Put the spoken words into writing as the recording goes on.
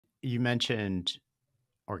You mentioned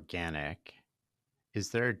organic. Is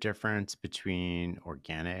there a difference between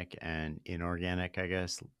organic and inorganic, I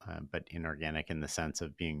guess, but inorganic in the sense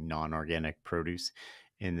of being non-organic produce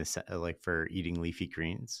in the like for eating leafy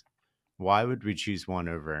greens? Why would we choose one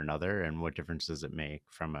over another, and what difference does it make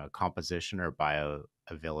from a composition or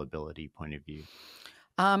bioavailability point of view?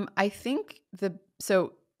 I think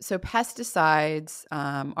so pesticides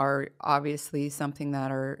are obviously something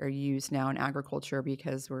that are used now in agriculture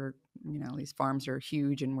because these farms are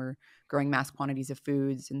huge and we're growing mass quantities of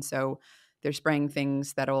foods, and so they're spraying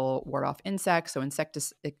things that'll ward off insects, so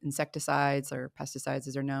insecticides or pesticides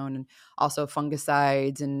as they're known, and also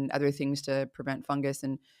fungicides and other things to prevent fungus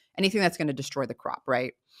and anything that's going to destroy the crop,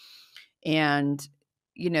 right? And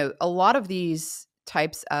a lot of these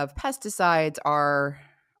types of pesticides are,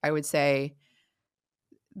 I would say,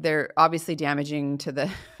 they're obviously damaging to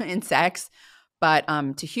the insects, but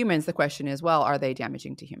to humans, the question is, well, are they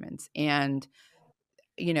damaging to humans? And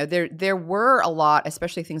there were a lot,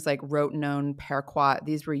 especially things like rotenone, paraquat.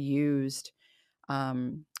 These were used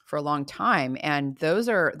for a long time, and those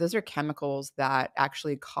are chemicals that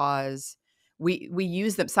actually cause. We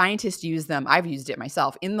use them. Scientists use them. I've used it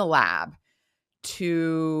myself in the lab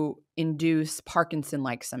to induce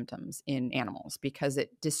Parkinson-like symptoms in animals because it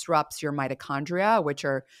disrupts your mitochondria, which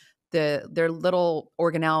are they're little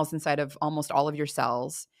organelles inside of almost all of your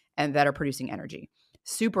cells and that are producing energy.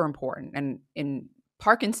 Super important. And in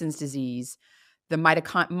Parkinson's disease, the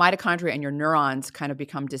mitochondria and your neurons kind of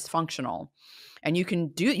become dysfunctional. And you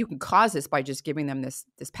can cause this by just giving them this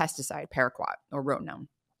pesticide, paraquat or rotenone.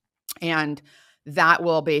 And that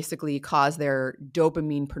will basically cause their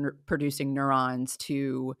dopamine producing neurons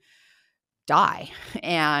to die,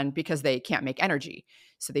 and because they can't make energy,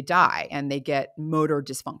 so they die and they get motor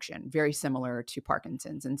dysfunction, very similar to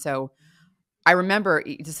Parkinson's. And so I remember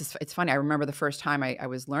it's funny, I remember the first time I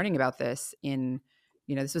was learning about this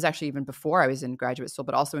this was actually even before I was in graduate school,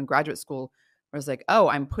 but also in graduate school, where I was like, oh,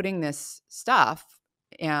 I'm putting this stuff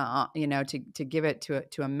to give it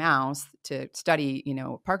to a mouse to study,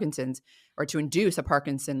 Parkinson's, or to induce a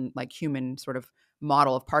Parkinson like human sort of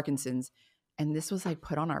model of Parkinson's. And this was like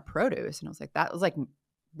put on our produce. And I was like, that was like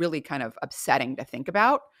really kind of upsetting to think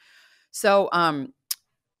about. So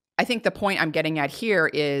I think the point I'm getting at here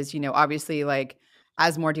is, obviously, like,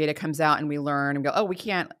 as more data comes out and we learn and go, oh, we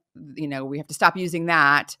can't, we have to stop using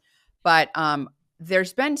that. But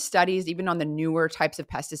there's been studies even on the newer types of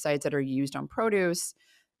pesticides that are used on produce.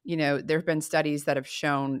 There have been studies that have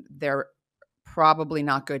shown they're probably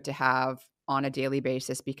not good to have on a daily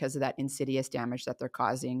basis because of that insidious damage that they're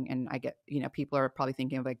causing. And I get, people are probably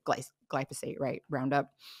thinking of like glyphosate, right?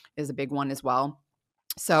 Roundup is a big one as well.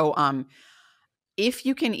 So if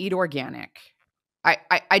you can eat organic,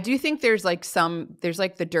 I do think there's like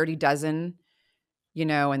the dirty dozen,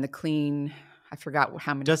 and the clean. I forgot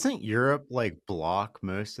how many. Doesn't Europe like block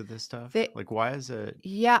most of this stuff? They, Like, why is it?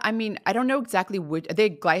 yeah, I mean, I don't know exactly which they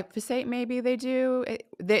glyphosate. Maybe they do.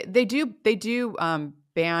 They do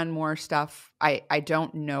ban more stuff. I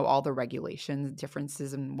don't know all the regulations,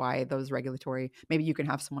 differences, and why those regulatory. Maybe you can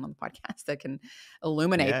have someone on the podcast that can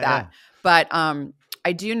illuminate Yeah, that. yeah. But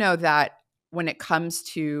I do know that when it comes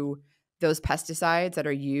to those pesticides that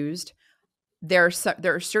are used, there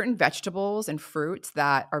are certain vegetables and fruits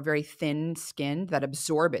that are very thin-skinned that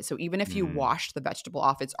absorb it. So even if you Mm, wash the vegetable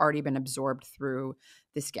off, it's already been absorbed through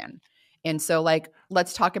the skin. And so, like,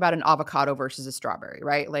 let's talk about an avocado versus a strawberry,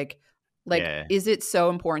 right? Like, yeah. is it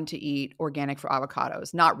so important to eat organic for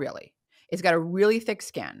avocados? Not really. It's got a really thick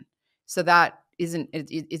skin, so that isn't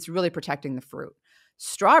it's really protecting the fruit.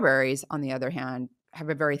 Strawberries, on the other hand, have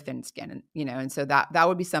a very thin skin, and so that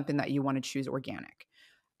would be something that you want to choose organic.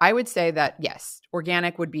 I would say that yes,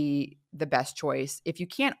 organic would be the best choice. If you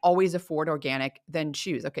can't always afford organic, then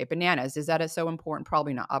choose. Okay, bananas, is that so important?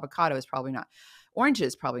 Probably not. Avocados, probably not.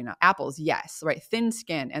 Oranges, probably not. Apples, yes, right. Thin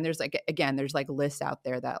skin. And there's like, again, there's like lists out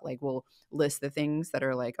there that like will list the things that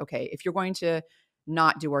are like, okay, if you're going to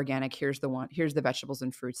not do organic, here's the vegetables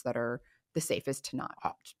and fruits that are the safest to not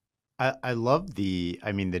opt. I love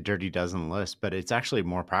I mean, the Dirty Dozen list, but it's actually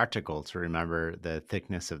more practical to remember the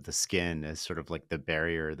thickness of the skin as sort of like the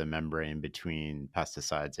barrier, the membrane between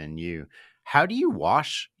pesticides and you. How do you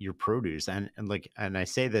wash your produce? And I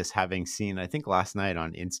say this having seen, I think last night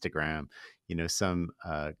on Instagram, some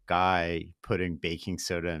guy putting baking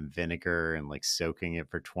soda and vinegar and like soaking it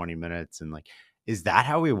for 20 minutes. And like, is that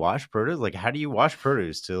how we wash produce? Like, how do you wash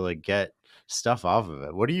produce to like get stuff off of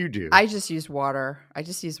it? What do you do? I just use water. I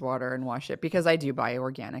just use water and wash it because I do buy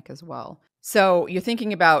organic as well. So you're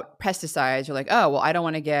thinking about pesticides. You're like, oh, well, I don't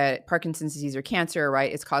want to get Parkinson's disease or cancer,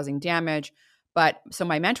 right? It's causing damage. But so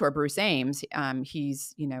my mentor, Bruce Ames,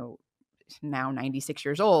 he's, now 96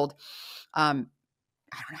 years old. I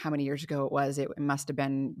don't know how many years ago it was. It must have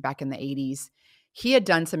been back in the 80s. He had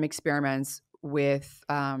done some experiments with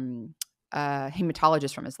a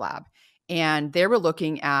hematologist from his lab. And they were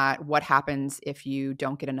looking at what happens if you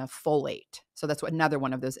don't get enough folate. So that's another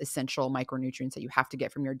one of those essential micronutrients that you have to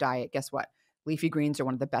get from your diet. Guess what? Leafy greens are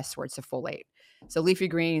one of the best sources of folate. So leafy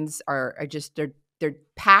greens are just they're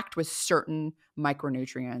packed with certain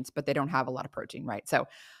micronutrients, but they don't have a lot of protein, right? So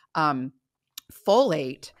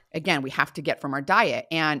folate, again, we have to get from our diet.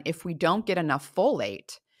 And if we don't get enough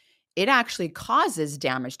folate, it actually causes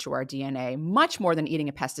damage to our DNA much more than eating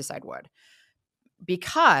a pesticide would,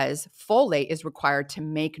 because folate is required to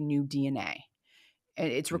make new DNA.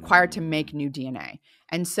 It's required to make new DNA.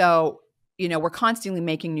 And so, we're constantly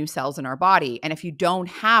making new cells in our body. And if you don't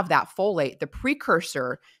have that folate, the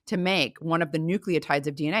precursor to make one of the nucleotides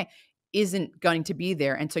of DNA isn't going to be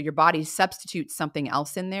there. And so your body substitutes something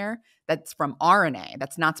else in there that's from RNA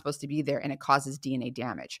that's not supposed to be there, and it causes DNA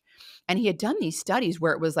damage. And he had done these studies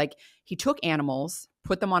where it was like he took animals,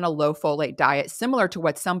 put them on a low folate diet, similar to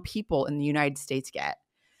what some people in the United States get.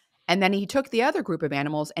 And then he took the other group of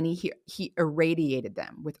animals and he irradiated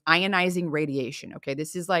them with ionizing radiation. Okay,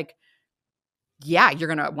 this is like, yeah, you're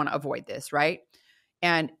going to want to avoid this, right?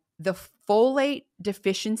 And the folate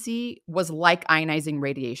deficiency was like ionizing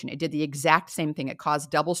radiation. It did the exact same thing. It caused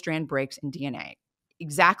double strand breaks in DNA,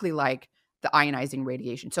 exactly like the ionizing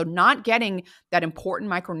radiation. So not getting that important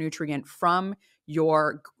micronutrient from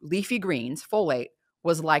your leafy greens, folate,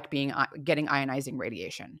 was like getting ionizing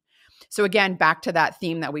radiation. So again, back to that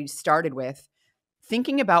theme that we started with,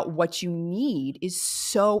 thinking about what you need is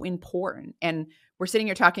so important. And we're sitting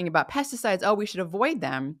here talking about pesticides. Oh, we should avoid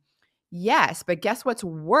them. Yes, but guess what's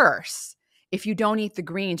worse? If you don't eat the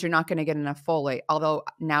greens, you're not going to get enough folate. Although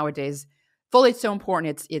nowadays, folate's so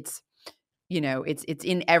important. It's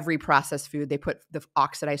in every processed food. They put the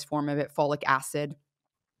oxidized form of it, folic acid,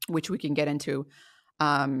 which we can get into.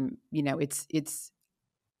 It's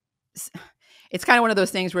kind of one of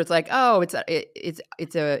those things where it's like, oh,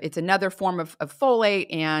 it's another form of folate,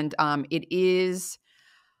 and it is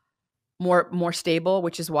more stable,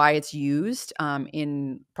 which is why it's used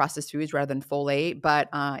in processed foods rather than folate. But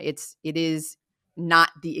it is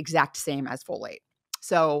not the exact same as folate.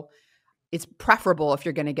 So it's preferable if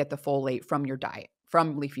you're going to get the folate from your diet,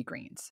 from leafy greens.